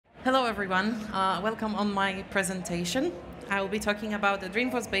Hello everyone, welcome on my presentation. I will be talking about the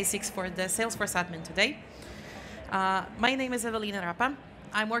Dreamforce basics for the Salesforce admin today. My name is Evelina Rapa.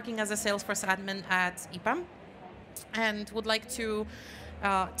 I'm working as a Salesforce admin at EPAM and would like to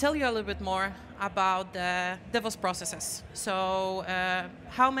tell you a little bit more about the DevOps processes. So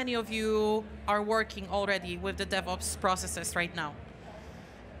how many of you are working already with the DevOps processes right now?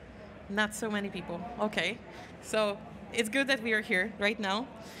 Not so many people. Okay. So it's good that we are here right now.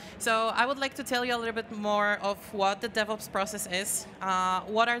 So I would like to tell you a little bit more of what the DevOps process is,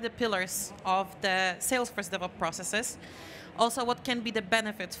 what are the pillars of the Salesforce DevOps processes, also what can be the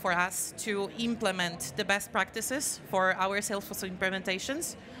benefits for us to implement the best practices for our Salesforce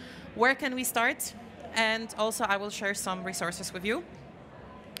implementations, where can we start, and also I will share some resources with you.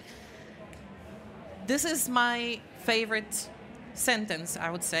 This is my favorite sentence, I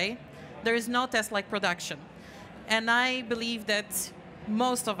would say. There is no test like production. And I believe that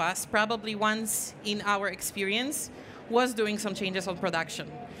most of us, probably once in our experience, was doing some changes on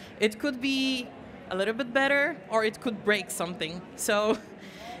production. It could be a little bit better, or it could break something. So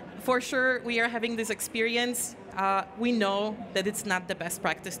for sure, we are having this experience. We know that it's not the best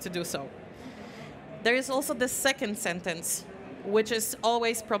practice to do so. There is also the second sentence, which is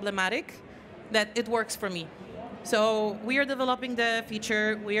always problematic, that it works for me. So we are developing the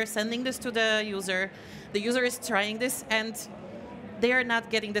feature, we are sending this to the user is trying this, and they are not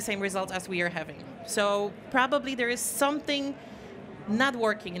getting the same results as we are having. So probably there is something not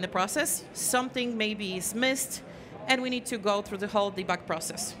working in the process, something maybe is missed, and we need to go through the whole debug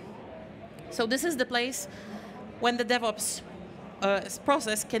process. So this is the place when the DevOps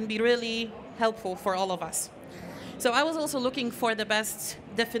process can be really helpful for all of us. So I was also looking for the best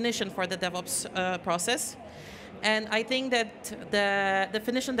definition for the DevOps process. And I think that the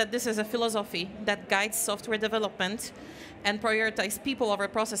definition that this is a philosophy that guides software development and prioritize people over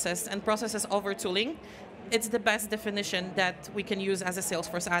processes and processes over tooling, it's the best definition that we can use as a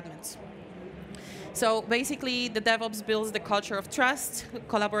Salesforce admins. So basically, the DevOps builds the culture of trust,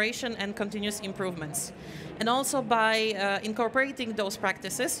 collaboration, and continuous improvements. And also by incorporating those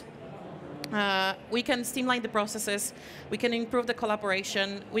practices, we can streamline the processes, we can improve the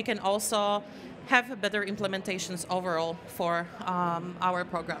collaboration, we can also have better implementations overall for our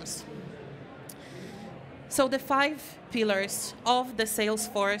programs. So the 5 pillars of the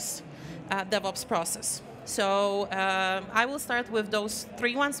Salesforce DevOps process. So I will start with those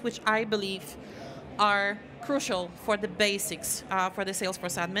 3 ones which I believe are crucial for the basics for the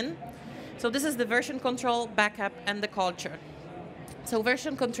Salesforce admin. So this is the version control, backup, and the culture. So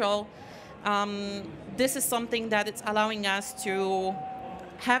version control, this is something that it's allowing us to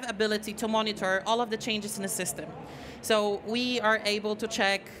have ability to monitor all of the changes in the system. So we are able to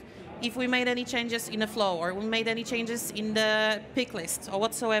check if we made any changes in a flow or we made any changes in the pick list or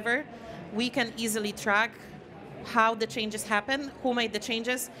whatsoever, we can easily track how the changes happen, who made the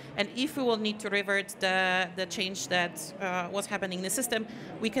changes, and if we will need to revert the change that was happening in the system,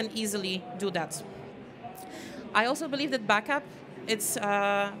 we can easily do that. I also believe that backup, it's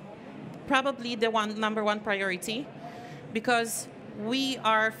probably the number one priority, because we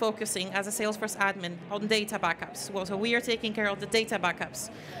are focusing as a Salesforce admin on data backups. Well, so we are taking care of the data backups,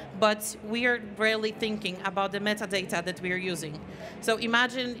 but we are rarely thinking about the metadata that we are using. So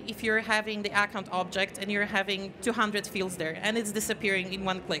imagine if you're having the account object and you're having 200 fields there and it's disappearing in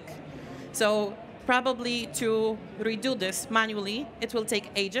one click. So probably to redo this manually, it will take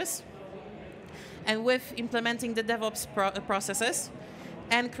ages. And with implementing the DevOps processes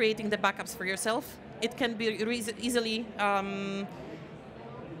and creating the backups for yourself, it can be easily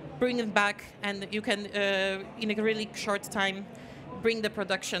bring it back, and you can, in a really short time, bring the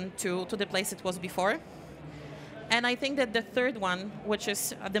production to the place it was before. And I think that the third one, which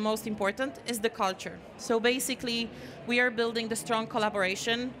is the most important, is the culture. So basically, we are building the strong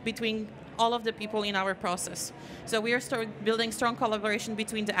collaboration between all of the people in our process. So we are building strong collaboration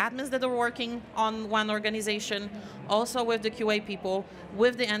between the admins that are working on one organization, also with the QA people,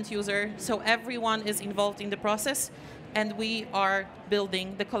 with the end user, so everyone is involved in the process, and we are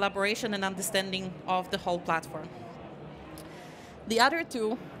building the collaboration and understanding of the whole platform. The other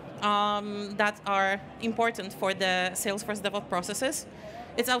 2 that are important for the Salesforce DevOps processes,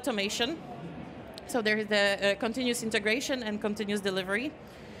 it's automation. So there is the continuous integration and continuous delivery.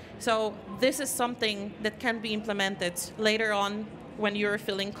 So this is something that can be implemented later on when you're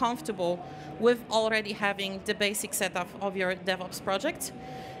feeling comfortable with already having the basic setup of your DevOps project.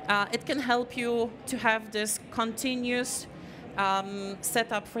 It can help you to have this continuous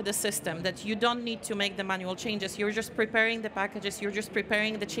setup for the system, that you don't need to make the manual changes. You're just preparing the packages, you're just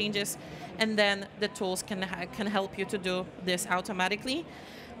preparing the changes, and then the tools can help you to do this automatically.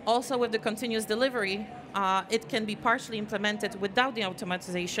 Also with the continuous delivery, it can be partially implemented without the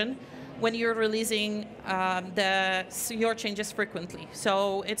automatization when you're releasing your changes frequently.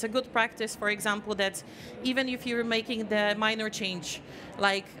 So it's a good practice, for example, that even if you're making the minor change,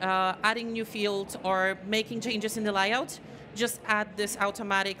 like adding new fields or making changes in the layout, just add this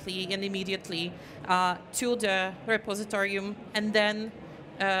automatically and immediately to the repository, and then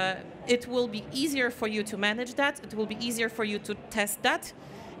it will be easier for you to manage that. It will be easier for you to test that,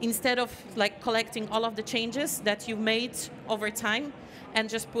 instead of like collecting all of the changes that you've made over time and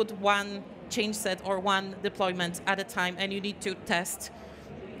just put one change set or one deployment at a time, and you need to test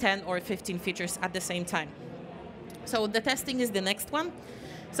 10 or 15 features at the same time. So the testing is the next one.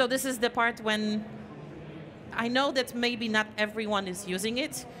 So this is the part when I know that maybe not everyone is using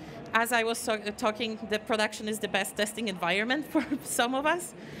it. As I was talking, the production is the best testing environment for some of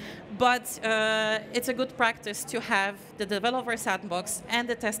us. But it's a good practice to have the developer sandbox and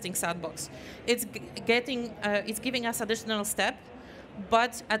the testing sandbox. It's giving us additional step,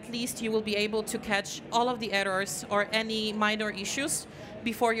 but at least you will be able to catch all of the errors or any minor issues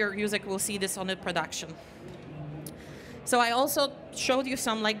before your user will see this on the production. So I also showed you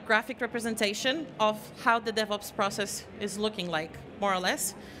some like graphic representation of how the DevOps process is looking like, more or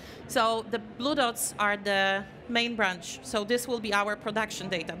less. So the blue dots are the main branch. So this will be our production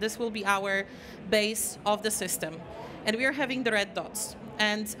data. This will be our base of the system. And we are having the red dots.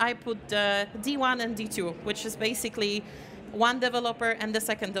 And I put the D1 and D2, which is basically one developer and the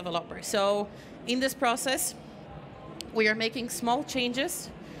second developer. So in this process, we are making small changes.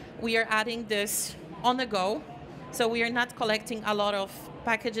 We are adding this on the go. So we are not collecting a lot of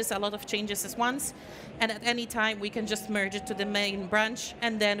packages, a lot of changes at once. And at any time, we can just merge it to the main branch,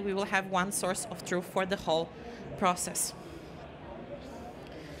 and then we will have one source of truth for the whole process.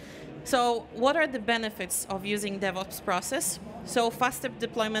 So what are the benefits of using DevOps process? So faster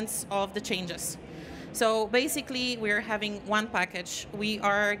deployments of the changes. So basically, we are having one package. We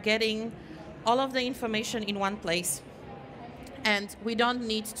are getting all of the information in one place. And we don't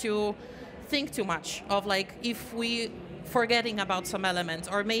need to think too much of like if we forgetting about some element,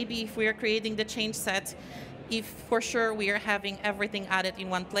 or maybe if we are creating the change set, if for sure we are having everything added in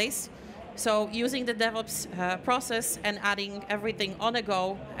one place. So using the DevOps process and adding everything on a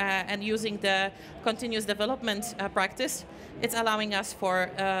go and using the continuous development practice, it's allowing us for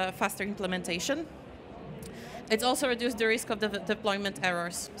faster implementation. It's also reduced the risk of the deployment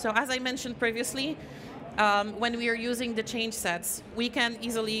errors. So as I mentioned previously, when we are using the change sets, we can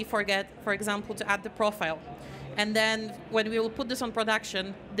easily forget, for example, to add the profile. And then when we will put this on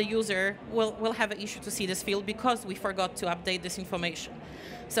production, the user will have an issue to see this field because we forgot to update this information.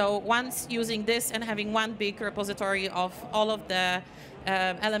 So once using this and having one big repository of all of the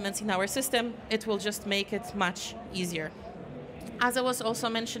elements in our system, it will just make it much easier. As I was also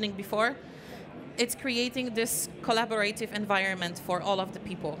mentioning before, it's creating this collaborative environment for all of the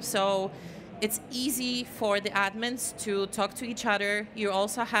people. So it's easy for the admins to talk to each other. You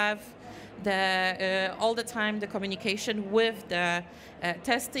also have all the time the communication with the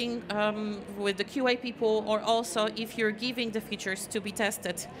testing, with the QA people, or also if you're giving the features to be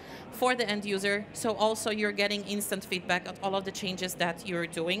tested for the end user. So also you're getting instant feedback on all of the changes that you're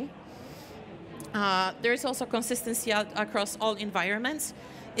doing. There's also consistency across all environments.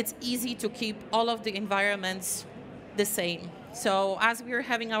 It's easy to keep all of the environments the same. So as we are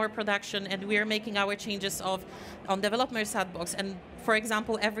having our production and we are making our changes on developer sandbox, and for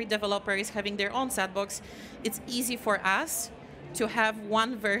example, every developer is having their own sandbox, it's easy for us to have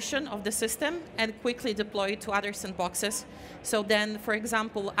one version of the system and quickly deploy it to other sandboxes. So then, for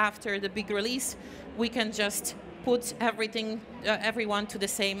example, after the big release, we can just put everyone to the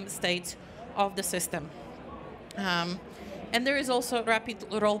same state of the system. And there is also rapid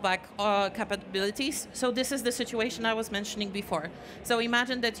rollback capabilities. So this is the situation I was mentioning before. So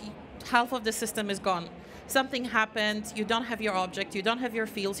imagine that half of the system is gone. Something happened, you don't have your object, you don't have your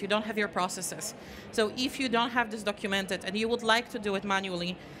fields, you don't have your processes. So if you don't have this documented and you would like to do it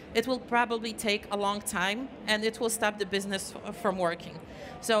manually, it will probably take a long time and it will stop the business from working.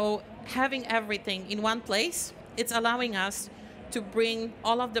 So having everything in one place, it's allowing us to bring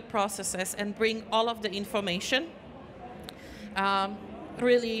all of the processes and bring all of the information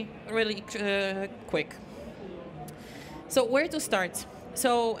really quick. So where to start?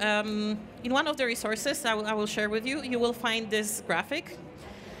 So in one of the resources I will share with you, you will find this graphic.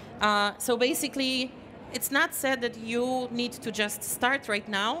 So basically, it's not said that you need to just start right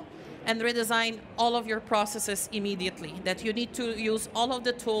now and redesign all of your processes immediately, that you need to use all of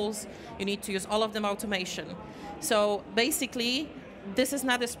the tools, you need to use all of them automation. So basically, this is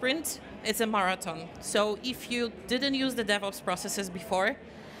not a sprint, it's a marathon. So if you didn't use the DevOps processes before,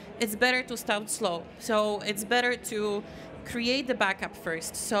 it's better to start slow. So it's better to create the backup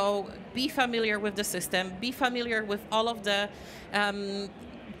first. So be familiar with the system, be familiar with all of the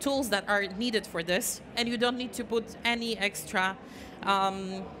tools that are needed for this, and you don't need to put any extra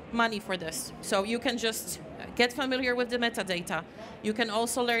money for this. So you can just get familiar with the metadata. You can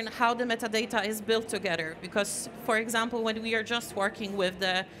also learn how the metadata is built together, because, for example, when we are just working with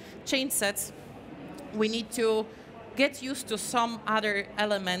the change sets, we need to get used to some other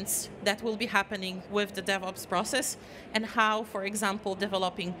elements that will be happening with the DevOps process, and how, for example,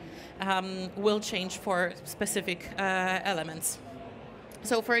 developing will change for specific elements.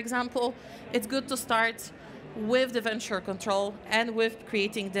 So, for example, it's good to start with the venture control and with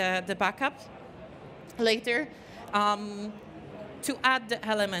creating the backup later, to add the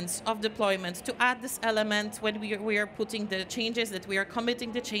elements of deployment, to add this element when we are putting the changes, that we are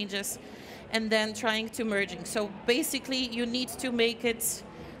committing the changes, and then trying to merging. So basically, you need to make it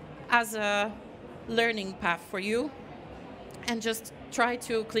as a learning path for you, and just try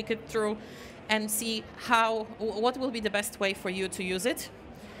to click it through and see what will be the best way for you to use it.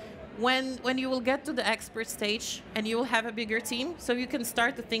 When you will get to the expert stage and you will have a bigger team, so you can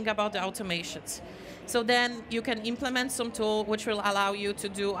start to think about the automations. So then you can implement some tool which will allow you to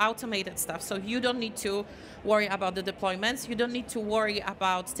do automated stuff. So you don't need to worry about the deployments. You don't need to worry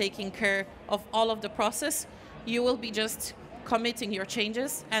about taking care of all of the process. You will be just committing your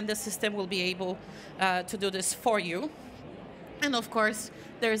changes, and the system will be able to do this for you. And of course,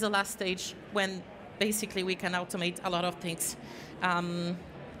 there is a last stage when basically we can automate a lot of things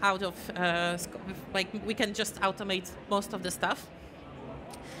out of, like, we can just automate most of the stuff.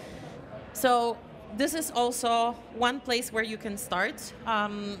 So this is also one place where you can start.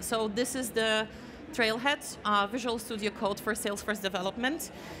 So this is the Trailhead, Visual Studio Code for Salesforce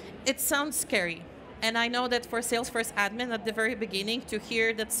development. It sounds scary. And I know that for Salesforce admin at the very beginning, to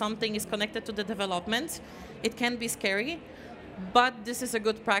hear that something is connected to the development, it can be scary. But this is a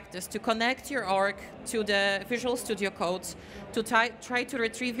good practice to connect your org to the Visual Studio Code, to try to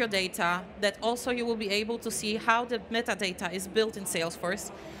retrieve your data, that also you will be able to see how the metadata is built in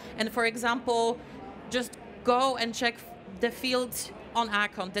Salesforce. And for example, just go and check the field on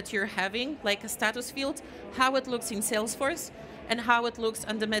account that you're having, like a status field, how it looks in Salesforce, and how it looks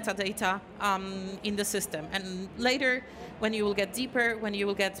on the metadata in the system. And later, when you will get deeper, when you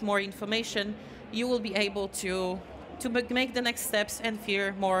will get more information, you will be able to make the next steps and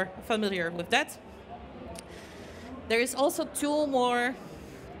feel more familiar with that. There is also two more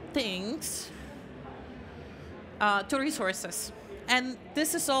things, two resources. And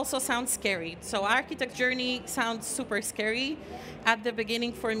this is also sounds scary. So architect journey sounds super scary. At the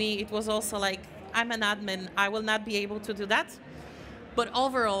beginning for me, it was also like, I'm an admin, I will not be able to do that. But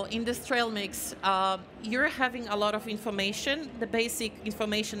overall, in this trail mix, you're having a lot of information, the basic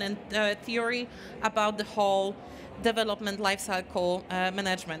information and theory about the whole development lifecycle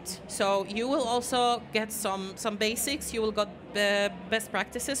management. So you will also get some basics, you will get the best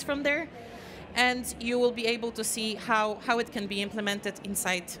practices from there, and you will be able to see how it can be implemented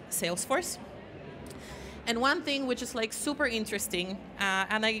inside Salesforce. And one thing which is like super interesting,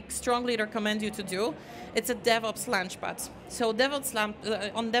 and I strongly recommend you to do, it's a DevOps Launchpad. So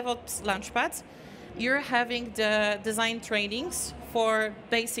on DevOps Launchpad, you're having the design trainings for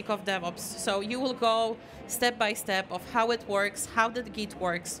basic of DevOps. So you will go step by step of how it works, how the Git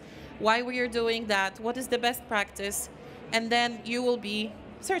works, why we are doing that, what is the best practice, and then you will be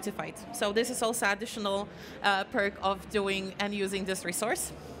certified. So this is also additional perk of doing and using this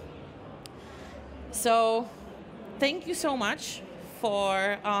resource. So thank you so much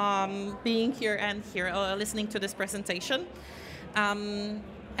for being here and listening to this presentation.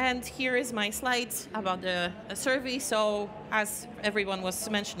 And here is my slides about the survey. So as everyone was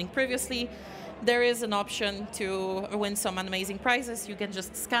mentioning previously, there is an option to win some amazing prizes. You can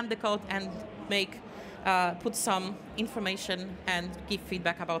just scan the code and put some information and give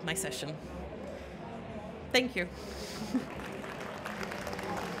feedback about my session. Thank you.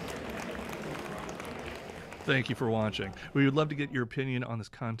 Thank you for watching. We would love to get your opinion on this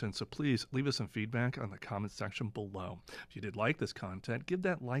content, so please leave us some feedback on the comments section below. If you did like this content, give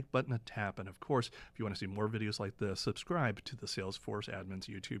that like button a tap. And of course, if you want to see more videos like this, subscribe to the Salesforce Admin's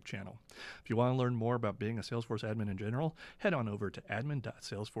YouTube channel. If you want to learn more about being a Salesforce admin in general, head on over to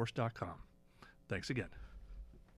admin.salesforce.com. Thanks again.